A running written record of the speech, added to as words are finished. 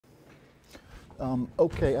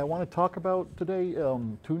Okay, I want to talk about today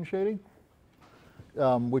toon shading,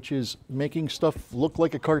 which is making stuff look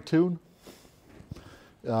like a cartoon.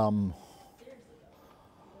 I'm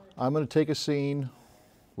going to take a scene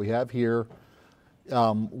we have here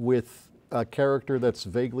with a character that's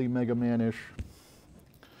vaguely Mega Man-ish.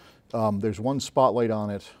 There's one spotlight on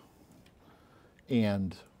it,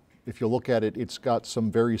 and if you look at it, it's got some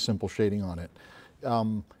very simple shading on it.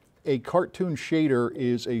 A cartoon shader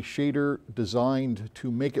is a shader designed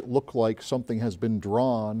to make it look like something has been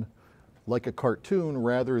drawn like a cartoon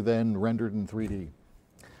rather than rendered in 3D.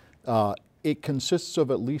 It consists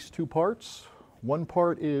of at least two parts. One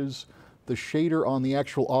part is the shader on the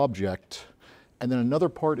actual object, and then another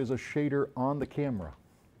part is a shader on the camera.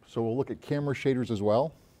 So we'll look at camera shaders as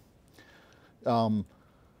well. I'm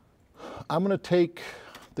going to take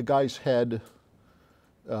the guy's head,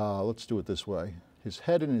 let's do it this way. His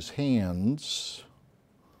head and his hands,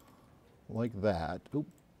 like that. Oop.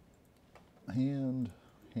 Hand,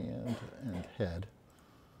 and head.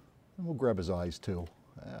 And we'll grab his eyes too.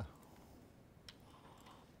 Yeah.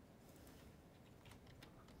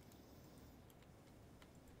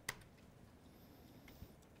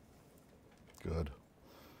 Good.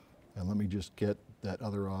 And let me just get that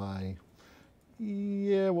other eye.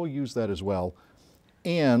 Yeah, we'll use that as well.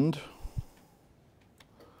 And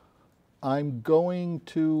I'm going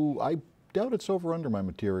to, I doubt it's over under my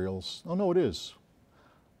materials. Oh no, it is.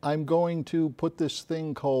 I'm going to put this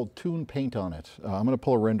thing called Toon Paint on it. I'm going to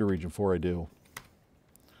pull a render region before I do.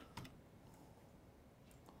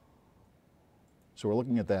 So we're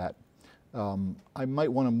looking at that. I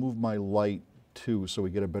might want to move my light too so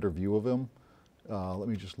we get a better view of him. Let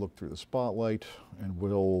me just look through the spotlight and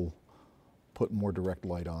we'll put more direct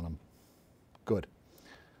light on him. Good.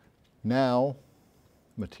 Now,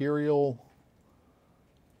 material,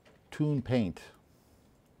 Toon Paint.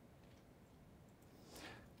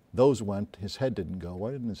 Those went, his head didn't go.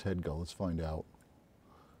 Why didn't his head go? Let's find out.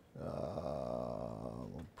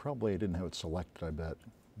 Probably I didn't have it selected, I bet.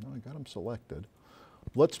 No, I got him selected.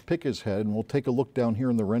 Let's pick his head and we'll take a look down here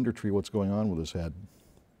in the render tree what's going on with his head.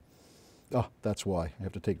 Oh, that's why. I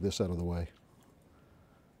have to take this out of the way.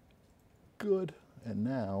 Good. And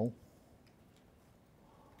now,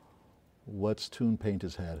 let's Toon Paint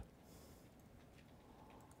his head.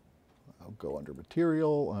 I'll go under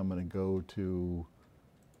Material. I'm going to go to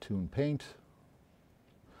Toon Paint.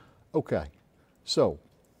 Okay. So,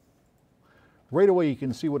 right away you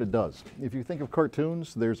can see what it does. If you think of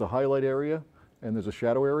cartoons, there's a highlight area and there's a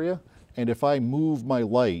shadow area. And if I move my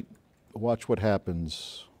light, watch what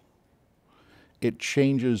happens. It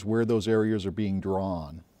changes where those areas are being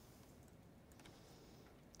drawn.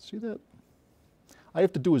 See that? I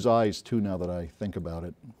have to do his eyes too now that I think about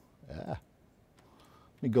it. Let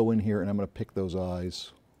me go in here and I'm going to pick those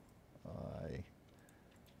eyes. Eye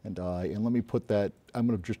and eye. And let me put that, I'm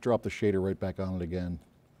going to just drop the shader right back on it again.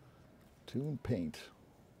 Toon Paint.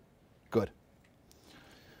 Good.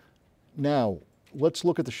 Now, let's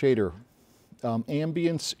look at the shader.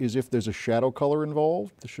 Ambience is if there's a shadow color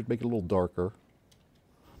involved. This should make it a little darker.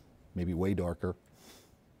 Maybe way darker.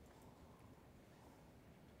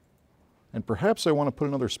 And perhaps I want to put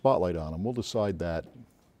another spotlight on him. We'll decide that.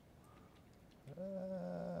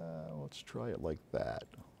 Let's try it like that.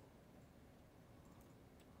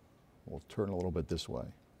 We'll turn a little bit this way.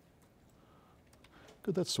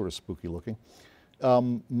 Good, that's sort of spooky looking.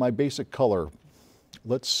 My basic color,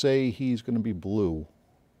 let's say he's going to be blue.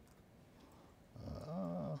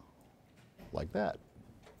 Like that.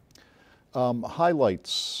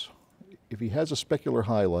 Highlights. If he has a specular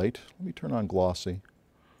highlight, let me turn on glossy.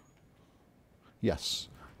 Yes,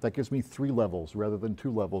 that gives me 3 levels rather than 2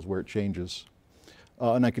 levels where it changes.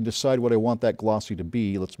 And I can decide what I want that glossy to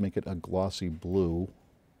be. Let's make it a glossy blue.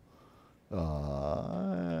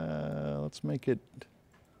 Let's make it,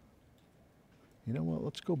 you know what,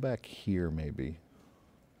 let's go back here maybe.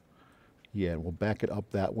 Yeah, we'll back it up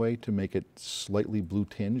that way to make it slightly blue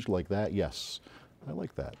tinged like that. Yes, I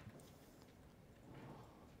like that.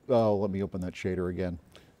 Oh, let me open that shader again.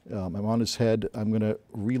 I'm on his head. I'm going to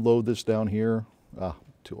reload this down here.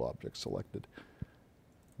 2 objects selected.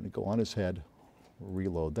 I'm going to go on his head,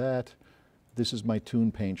 reload that. This is my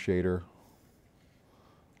Toon Paint shader.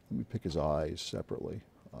 Let me pick his eyes separately.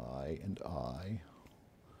 Eye and eye.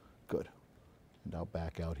 Good. And I'll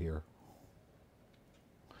back out here.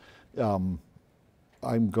 I'm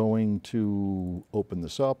going to open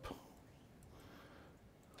this up.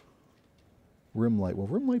 Rim light. Will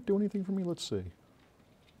rim light do anything for me? Let's see.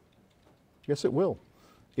 Yes, it will.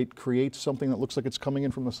 It creates something that looks like it's coming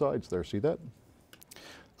in from the sides there. See that?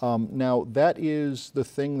 Now, that is the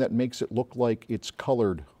thing that makes it look like it's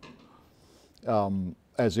colored.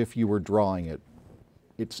 as if you were drawing it.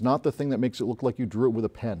 It's not the thing that makes it look like you drew it with a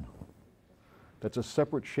pen. That's a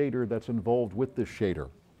separate shader that's involved with this shader.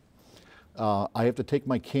 I have to take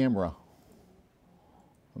my camera.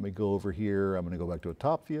 Let me go over here. I'm going to go back to a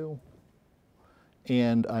top view.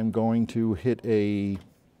 And I'm going to hit a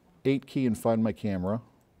 8 key and find my camera.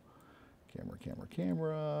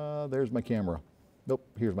 Camera. There's my camera. Nope,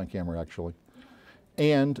 here's my camera actually.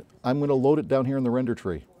 And I'm going to load it down here in the render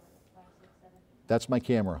tree. That's my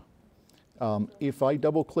camera. If I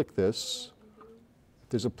double click this,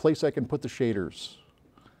 there's a place I can put the shaders.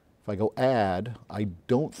 If I go add, I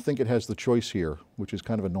don't think it has the choice here, which is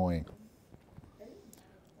kind of annoying.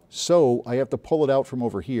 So I have to pull it out from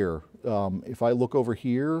over here. If I look over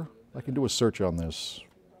here, I can do a search on this.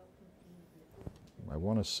 I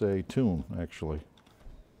want to say Toon, actually.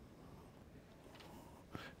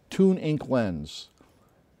 Toon Ink Lens.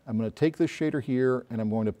 I'm going to take this shader here and I'm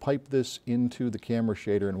going to pipe this into the camera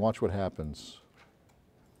shader and watch what happens.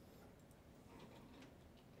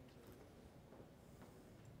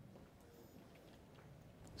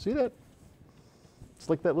 See that? It's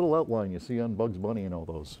like that little outline you see on Bugs Bunny and all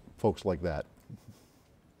those folks like that.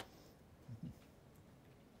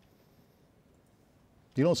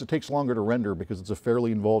 You notice it takes longer to render because it's a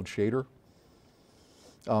fairly involved shader.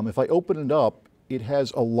 If I open it up, it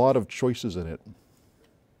has a lot of choices in it.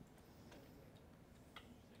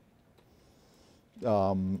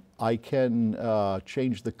 I can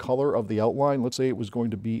change the color of the outline. Let's say it was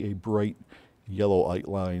going to be a bright yellow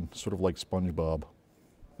outline, sort of like SpongeBob.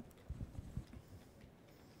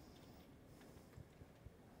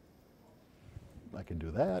 I can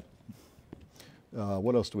do that.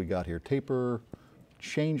 What else do we got here? Taper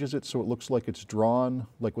changes it so it looks like it's drawn,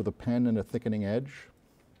 like with a pen and a thickening edge.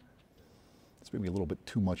 It's maybe a little bit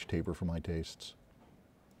too much taper for my tastes.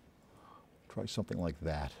 Try something like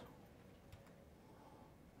that.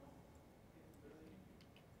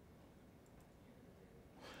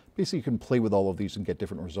 Basically, you can play with all of these and get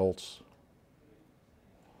different results.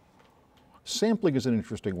 Sampling is an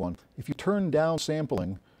interesting one. If you turn down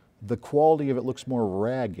sampling, the quality of it looks more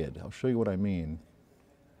ragged. I'll show you what I mean.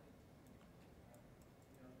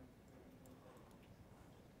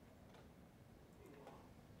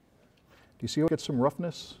 Do you see how it gets some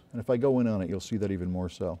roughness? And if I go in on it, you'll see that even more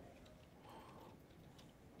so.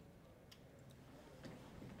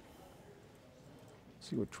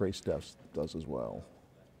 See what trace depth does as well.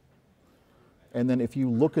 And then if you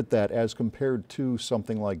look at that as compared to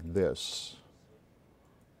something like this,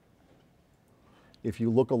 if you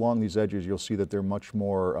look along these edges, you'll see that they're much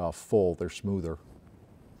more full, they're smoother.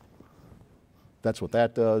 That's what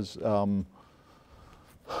that does.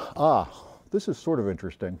 This is sort of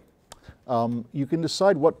interesting. You can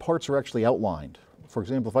decide what parts are actually outlined. For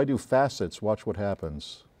example, if I do facets, watch what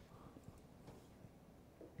happens.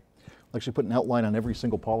 I'll actually put an outline on every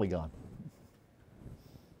single polygon.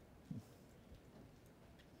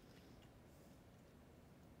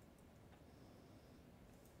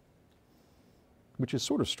 Which is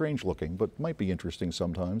sort of strange looking, but might be interesting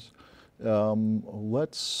sometimes. I wonder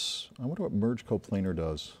what merge coplanar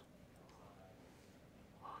does.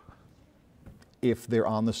 If they're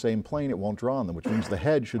on the same plane, it won't draw on them, which means the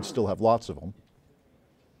head should still have lots of them.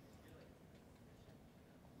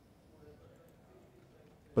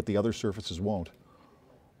 But the other surfaces won't.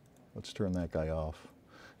 Let's turn that guy off.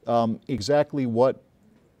 Exactly what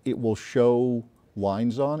it will show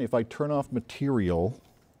lines on, if I turn off material,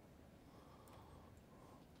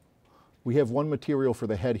 we have one material for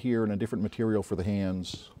the head here and a different material for the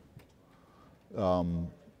hands.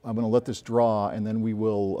 I'm going to let this draw and then we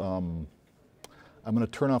will, I'm going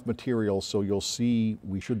to turn off material so you'll see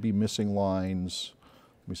we should be missing lines.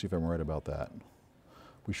 Let me see if I'm right about that.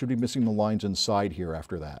 We should be missing the lines inside here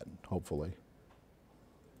after that, hopefully.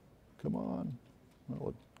 Come on. Well,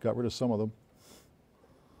 it got rid of some of them.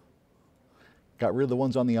 Got rid of the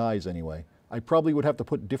ones on the eyes anyway. I probably would have to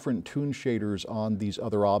put different toon shaders on these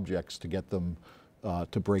other objects to get them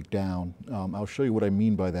to break down. I'll show you what I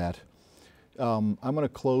mean by that. I'm going to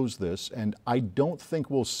close this, and I don't think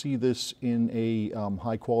we'll see this in a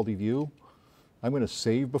high quality view. I'm going to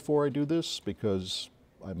save before I do this because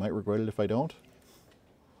I might regret it if I don't.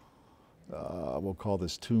 We'll call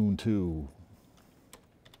this Toon 2.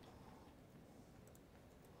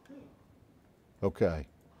 Okay.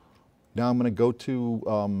 Now I'm going to go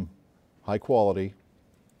to high quality.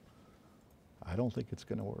 I don't think it's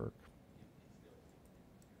going to work.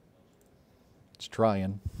 It's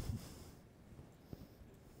trying.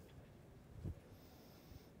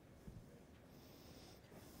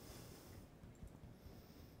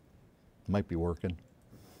 Might be working.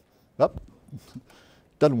 Oh,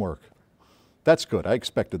 doesn't work. That's good. I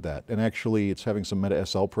expected that. And actually, it's having some meta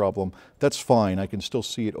SL problem. That's fine. I can still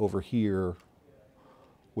see it over here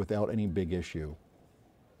without any big issue,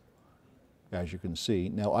 as you can see.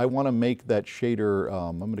 Now, I want to make that shader,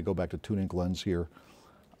 I'm going to go back to Toon Ink Lens here.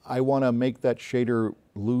 I want to make that shader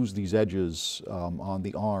lose these edges on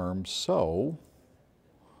the arm, so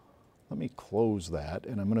let me close that,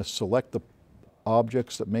 and I'm going to select the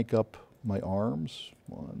objects that make up my arms.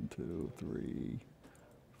 1, 2, 3,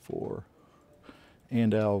 4.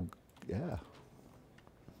 And I'll, yeah,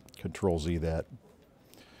 Control Z that.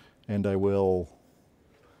 And I will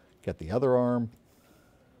get the other arm.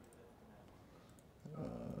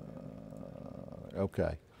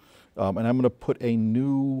 Okay. And I'm going to put a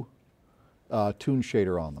new toon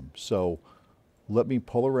shader on them. So let me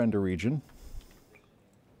pull a render region.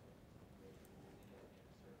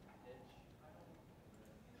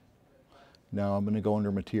 Now I'm going to go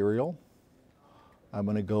under Material. I'm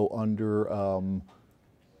going to go under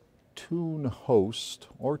Toon Host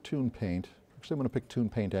or Toon Paint. Actually, I'm going to pick Toon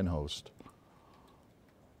Paint and Host.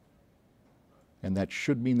 And that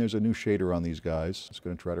should mean there's a new shader on these guys. It's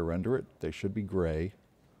going to try to render it. They should be gray.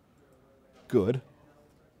 Good.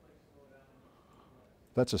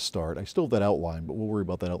 That's a start. I still have that outline, but we'll worry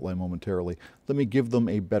about that outline momentarily. Let me give them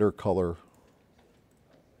a better color.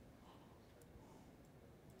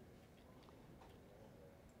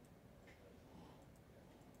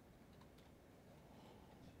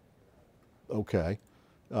 Okay.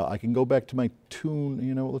 I can go back to my Toon,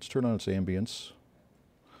 you know, let's turn on its ambience.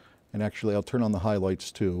 And actually, I'll turn on the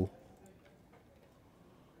highlights too.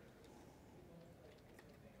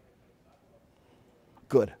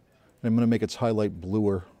 Good. And I'm going to make its highlight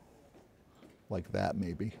bluer, like that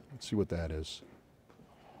maybe. Let's see what that is.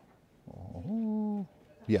 Oh,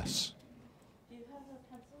 yes. Do you have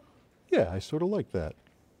a pencil? Yeah, I sort of like that.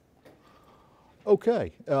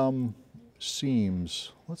 Okay.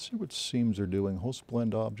 Seams. Let's see what seams are doing. Host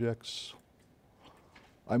blend objects.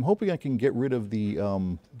 I'm hoping I can get rid of the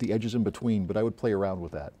edges in between, but I would play around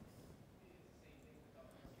with that.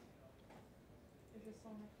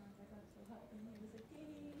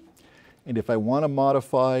 And if I want to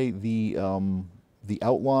modify the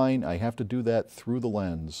outline, I have to do that through the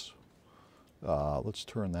lens. Let's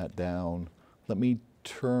turn that down. Let me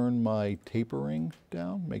turn my tapering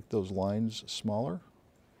down, make those lines smaller.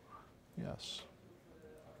 Yes.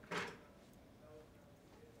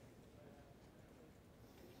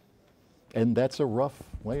 And that's a rough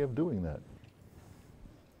way of doing that.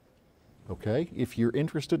 Okay, if you're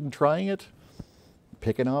interested in trying it,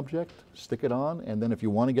 pick an object, stick it on, and then if you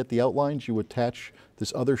want to get the outlines, you attach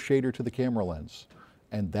this other shader to the camera lens.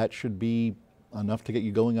 And that should be enough to get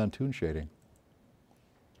you going on toon shading.